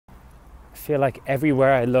feel like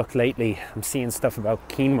everywhere I look lately, I'm seeing stuff about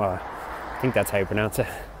quinoa. I think that's how you pronounce it.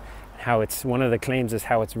 How it's, one of the claims is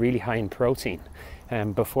how it's really high in protein.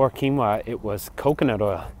 Before quinoa, it was coconut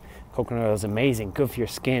oil. Coconut oil is amazing, good for your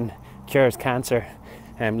skin, cures cancer.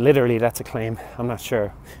 Literally, that's a claim. I'm not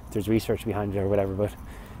sure if there's research behind it or whatever, but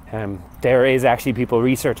there is actually people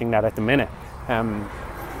researching that at the minute.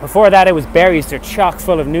 Before that, it was berries. They're chock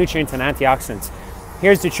full of nutrients and antioxidants.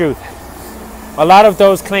 Here's the truth. A lot of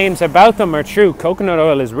those claims about them are true. Coconut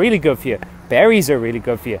oil is really good for you. Berries are really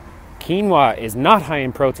good for you. Quinoa is not high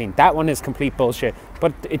in protein. That one is complete bullshit.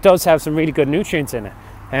 But it does have some really good nutrients in it.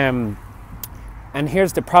 And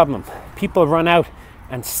here's the problem. People run out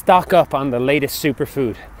and stock up on the latest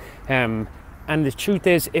superfood. And the truth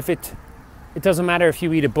is, it doesn't matter if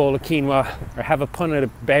you eat a bowl of quinoa or have a punnet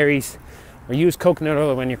of berries or use coconut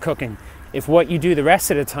oil when you're cooking. If what you do the rest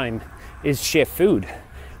of the time is shit food,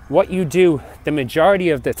 what you do the majority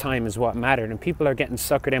of the time is what mattered. And people are getting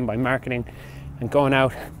suckered in by marketing and going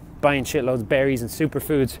out buying shitloads of berries and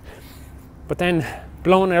superfoods, but then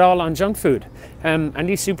blowing it all on junk food. And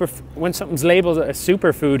these when something's labeled a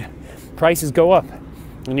superfood, prices go up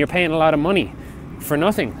and you're paying a lot of money for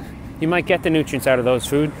nothing. You might get the nutrients out of those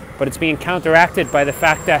food, but it's being counteracted by the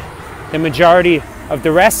fact that the majority of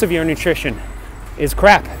the rest of your nutrition is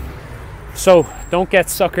crap. So don't get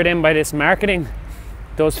suckered in by this marketing.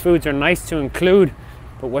 Those foods are nice to include,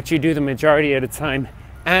 but what you do the majority of the time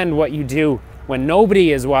and what you do when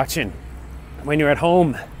nobody is watching, when you're at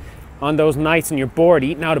home on those nights and you're bored,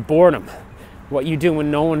 eating out of boredom, what you do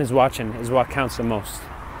when no one is watching is what counts the most.